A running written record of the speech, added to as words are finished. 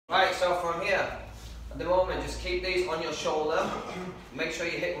so from here, at the moment, just keep these on your shoulder. Make sure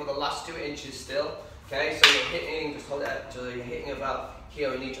you're hitting with the last 2 inches still. Okay, so you're hitting, just hold that, so you're hitting about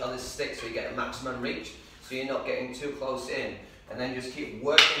here in each other's stick so you get a maximum reach. So you're not getting too close in. And then just keep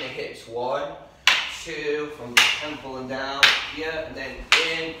working the hips. 1, 2, from the temple and down here, and then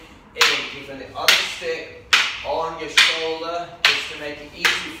in, keeping the other stick on your shoulder just to make it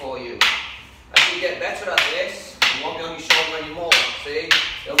easy for you. As you get better at this, you won't be on your shoulder anymore. See?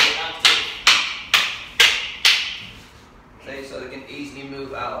 It'll be active. See? So they can easily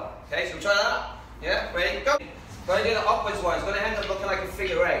move out. Okay, so try that. Yeah? Ready? Go. Going to do the upwards one. It's going to end up looking like a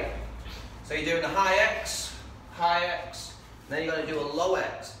figure 8. So you're doing the high X, and then you're going to do a low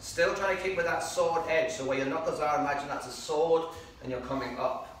X. Still trying to keep with that sword edge. So where your knuckles are, imagine that's a sword, and you're coming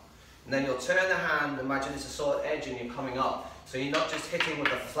up. And then you'll turn the hand, imagine it's a sword edge, and you're coming up. So you're not just hitting with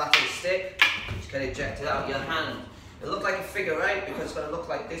the flattened stick, just get ejected out of your hand. It'll look like a figure 8 because it's going to look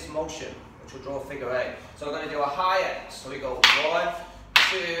like this motion, which will draw a figure 8. So we're going to do a high X. So we go 1,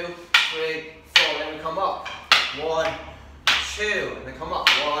 2, 3, 4, then we come up. 1, 2, and then come up.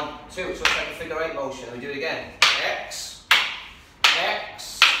 1, 2. So it's like a figure 8 motion. And we do it again. X,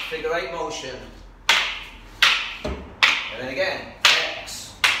 X, figure 8 motion. And then again.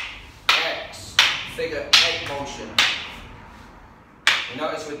 X, X, figure 8 motion. You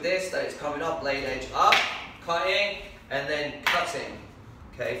notice with this that it's coming up, blade edge up, cutting, and then cutting.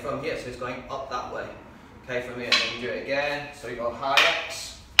 Okay, from here. So it's going up that way. Okay, from here. And then we do it again. So we go high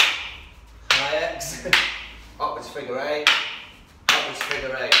X, upwards figure 8, upwards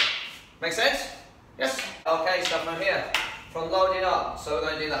figure 8. Make sense? Yes? Okay, so from here, from loading up, so we're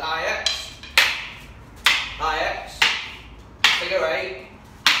going to do the high X, figure 8,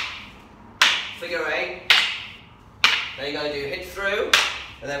 figure 8. Then you're going to do hit through,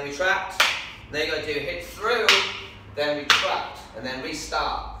 and then retract. Then you're going to do hit through, then retract, and then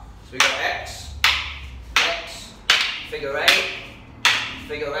restart. So we go X, X, figure 8,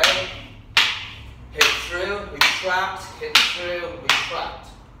 figure 8. Hit through, retract, hit through, retract.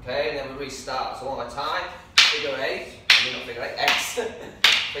 Okay, and then we restart. So one more time. Figure 8, not figure 8, X.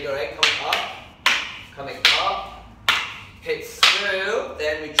 Figure 8 coming up. Hit through,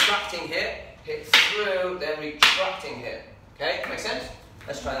 then retracting hit through, then retracting hit. Okay, make sense?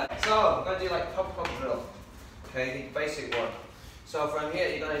 Let's try that. So we're going to do like pump drill. Okay, the basic one. So from here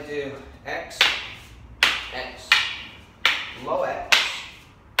you're going to do X, X, low X,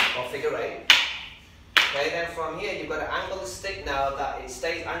 or figure 8. Okay, then from here you've got to angle the stick now that it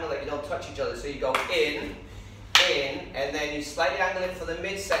stays angled, that you don't touch each other. So you go in, and then you slightly angle it for the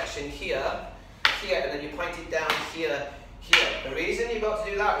midsection here, and then you point it down here. The reason you've got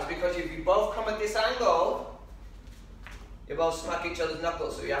to do that is because if you both come at this angle, you both smack each other's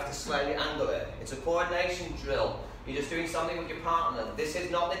knuckles, so you have to slightly angle it. It's a coordination drill. You're just doing something with your partner. This is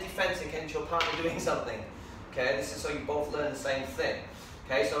not the defense against your partner doing something. Okay, this is so you both learn the same thing.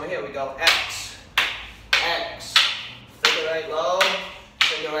 Okay, so here we go, X, X, figure 8 low,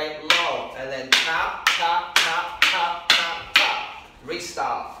 figure 8 low, and then tap, tap, tap, tap, tap, tap.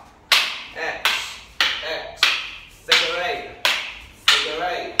 Restart. X, X, figure 8, figure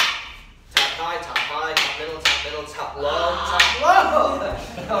 8. Tap high, tap middle, tap low, tap low.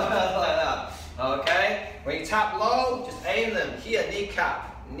 Like that. Okay? When you tap low, just aim them. Here,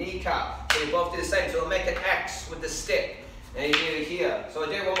 kneecap, kneecap. So you both do the same. So we'll make an X with the stick. And you do it here. So I'll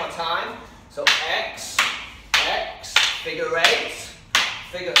do it one more time. So X, X, figure 8,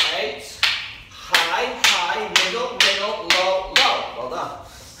 figure 8, high, middle, low, low. Well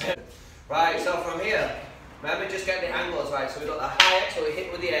done. Right, so from here, remember just get the angles right. So we've got the high X, so we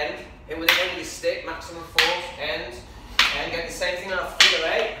hit with the end, hit with the end of the stick, maximum force, end, and get the same thing on a figure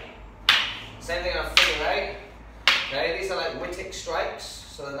 8. Same thing on a figure 8. Okay, these are like Whittick strikes,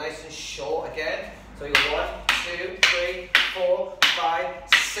 so they're nice and short again. So you go 1, 2, 3, 4, 5,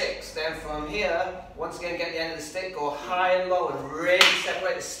 6. Then from here, once again, get the end of the stick, go high and low, and really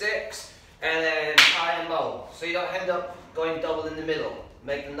separate the sticks, and then high and low. So you don't end up going double in the middle.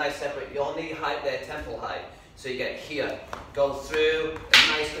 Make them nice separate. Your knee height there, temple height. So you get here. Go through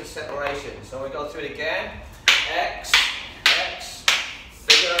a nice good separation. So we go through it again. X, X,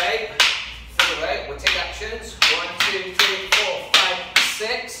 figure 8, figure 8. We'll take actions. 1, 2, 3, 4, 5,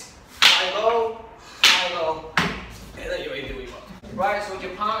 6. High, low. And then you're doing what? Right, so with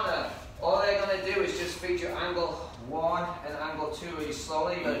your partner, all they're going to do is just feed you angle 1 and angle 2 really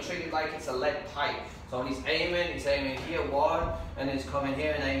slowly. You're going to treat it like it's a lead pipe. So when he's aiming here 1, and he's coming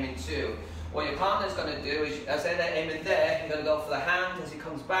here and aiming 2. What your partner's going to do is, as they're aiming there, you're going to go for the hand. As he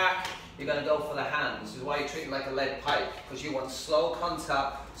comes back, you're going to go for the hand. This is why you treat it like a lead pipe, because you want slow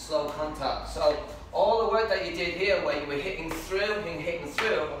contact, slow contact. So all the work that you did here where you were hitting through and hitting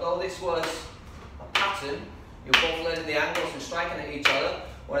through, although this was a pattern, you're both learning the angles and striking at each other,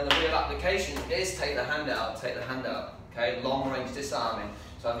 where the real application is take the hand out, okay, long range disarming.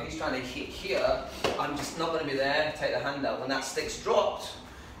 So if he's trying to hit here, I'm just not going to be there, take the hand out. When that stick's dropped,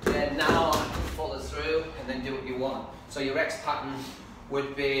 then now I can follow through and then do what you want. So your X pattern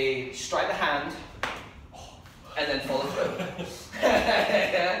would be strike the hand, and then follow through.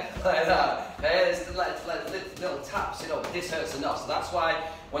 Like that. Okay, it's like little taps, you know, this hurts enough. So that's why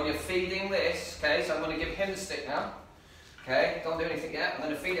when you're feeding this, okay, so I'm going to give him the stick now. Okay, don't do anything yet. I'm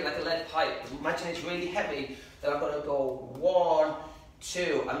going to feed it like a lead pipe. Imagine it's really heavy, then I've got to go 1,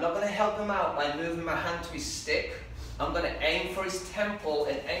 2. I'm not going to help him out by moving my hand to his stick. I'm going to aim for his temple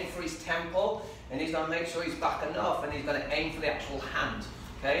and aim for his temple, and he's going to make sure he's back enough, and he's going to aim for the actual hand.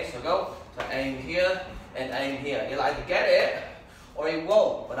 Okay, so go. So aim here and aim here. He'll either get it or he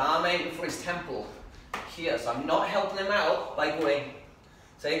won't, but I'm aiming for his temple here. So I'm not helping him out by going,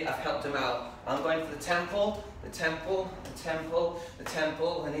 see, I've helped him out. I'm going for the temple, the temple, the temple, the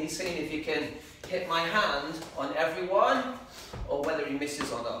temple, and he's seeing if he can hit my hand on every one or whether he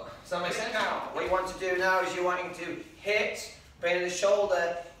misses or not. Does that make sense? Now, what you want to do now is you want him to hit, bring the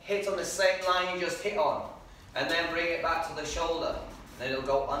shoulder, hit on the same line you just hit on, and then bring it back to the shoulder. Then it'll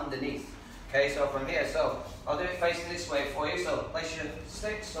go underneath. Okay, so from here, so I'll do it facing this way for you. So place your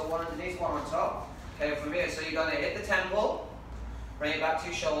sticks, so one underneath, one on top. Okay, from here, so you're going to hit the temple, bring it back to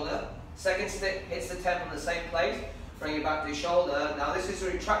your shoulder. Second stick hits the temple in the same place, bring it back to your shoulder. Now this is a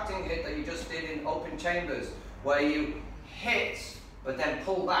retracting hit that you just did in open chambers, where you hit, but then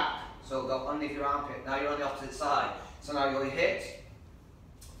pull back. So go underneath your armpit. Now you're on the opposite side. So now you'll hit,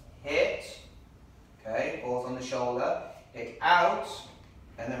 okay, both on the shoulder, hit out,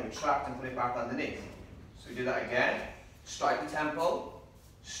 and then retract and put it back underneath. So we do that again. Strike the temple,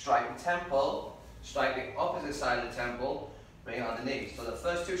 strike the temple, strike the opposite side of the temple, bring it underneath. So the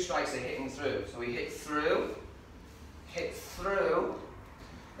first 2 strikes are hitting through. So we hit through.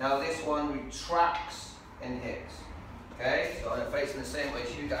 Now this one retracts and hits. Okay, so I'm facing the same way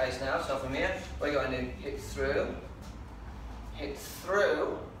as you guys now. So from here, we're going to hit through,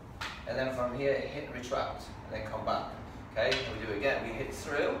 and then from here, hit and retract, and then come back. Okay, so we do it again. We hit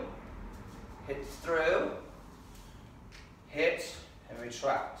through, hit, and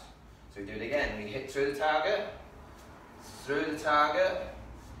retract. So we do it again. We hit through the target, hit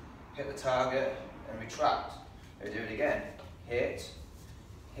the target, and retract. We do it again. Hit.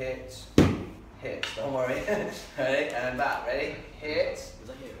 Don't worry. Ready? And back. Ready? Hit,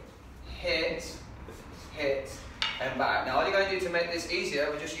 and back. Now all you're going to do to make this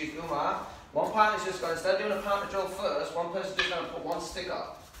easier, we just use Umar. One partner's just going to, instead of doing a partner drill first, one person's just going to put one stick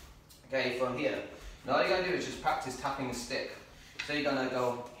up. Okay, from here. Now all you're going to do is just practice tapping the stick. So you're going to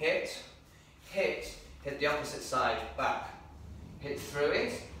go hit the opposite side, back. Hit through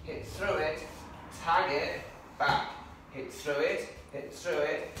it, tag it, back. Hit through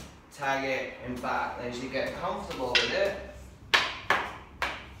it, tag it, and back. Then as you get comfortable with it,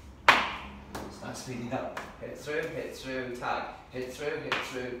 start speeding up. Hit through, tag. Hit through,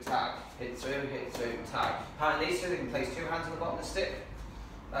 tag. Hit through, tag. Partner these 2, they can place 2 hands on the bottom of the stick.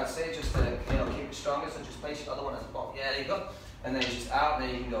 That's it, just to keep it stronger. So just place your other one at the bottom. Yeah, there you go. And then just out, and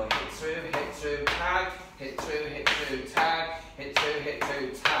then you can go hit through, tag. Hit through, tag. Hit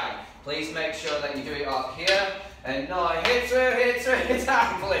through, tag. Please make sure that you do it up here. And not hit through,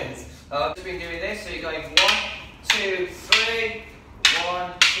 tag, please. I've been doing this, so you're going 1, 2, 3,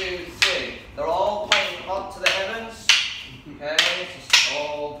 1, 2, 3. They're all pointing up to the heavens. Okay, just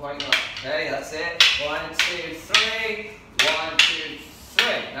all pointing up. Okay, that's it. 1, 2, 3, 1, 2,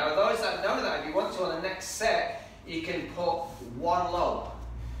 3. Now, those that know that, if you want to on the next set, you can put 1 low.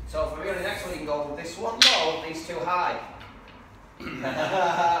 So for me on the next one, you can go this one low, these 2 high.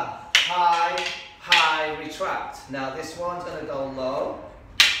 High, retract. Now this one's going to go low.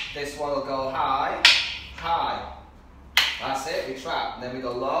 This one will go high. That's it, retract. And then we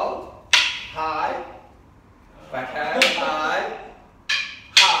go low, high, backhand, high.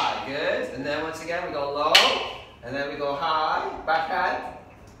 Good. And then once again we go low, and then we go high, backhand,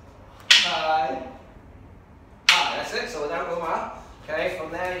 high. That's it. So without Umar. Okay,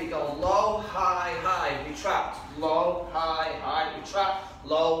 from there you go low, high, retract. Low, high, retract.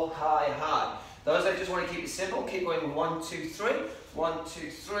 Low, high. Those I just want to keep it simple. Keep going 1, 2, 3. 1, 2,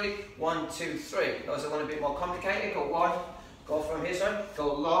 3. 1, 2, 3. Those that want a bit more complicated, go 1. Go from here, sir.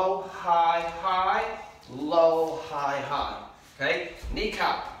 Go low, high. Low, high. Okay.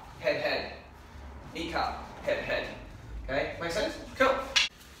 Kneecap, head. Kneecap, head. Okay. Make sense? Cool.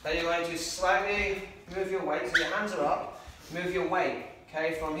 Then you're going to slightly move your weight, so your hands are up. Move your weight.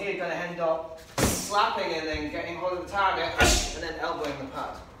 Okay. From here, you're going to end up slapping and then getting hold of the target, and then elbowing the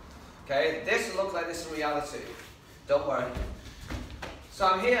pad. Okay, this will look like this in reality. Don't worry. So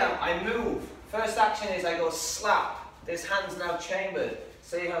I'm here, I move. First action is I go slap. This hand's now chambered.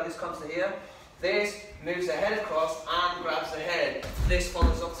 See how this comes to here? This moves the head across and grabs the head. This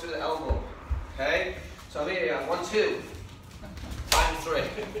follows up through the elbow. Okay? So here you are. 1, 2. 5, 3.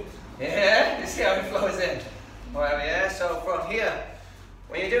 Yeah? You see how it flows in? Alright, yeah? So from here,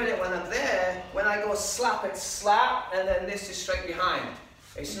 when you're doing it when I'm there, when I go slap, it's slap, and then this is straight behind.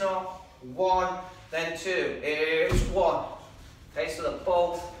 It's not 1, then 2. It's 1. Okay, so they're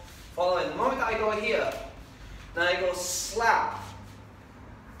both following. The moment I go here, then I go slap.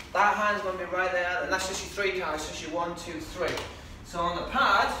 That hand's going to be right there, and that's just your 3 count. It's just your 1, 2, 3. So on the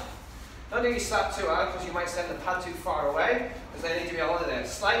pad, don't do your slap too hard because you might send the pad too far away, because they need to be all of there.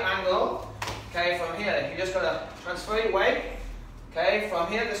 Slight angle. Okay, from here, you just got to transfer your weight. Okay, from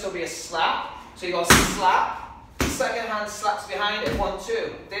here, this will be a slap. So you go slap. Second hand slaps behind it. 1,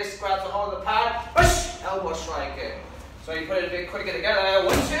 2. This grabs a hold of the pad. Push. Elbow strike it. So you put it a bit quicker together.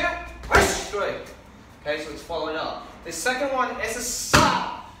 1, 2. Push. 3. Okay, so it's following up. The second one is a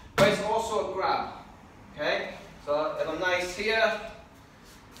slap, but it's also a grab. Okay, so if I'm nice here,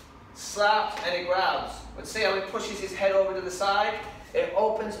 slap and it grabs. But see how it pushes his head over to the side? It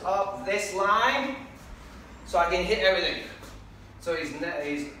opens up this line so I can hit everything. So his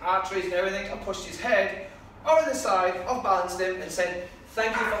arteries and everything, I pushed his head over the side, I've balanced him and said,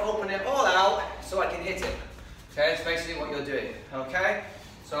 thank you for opening it all out so I can hit it. Okay, that's basically what you're doing. Okay,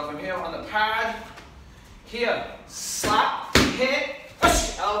 so from here on the pad, here, slap, hit,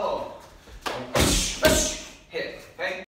 push, elbow, push, push, hit.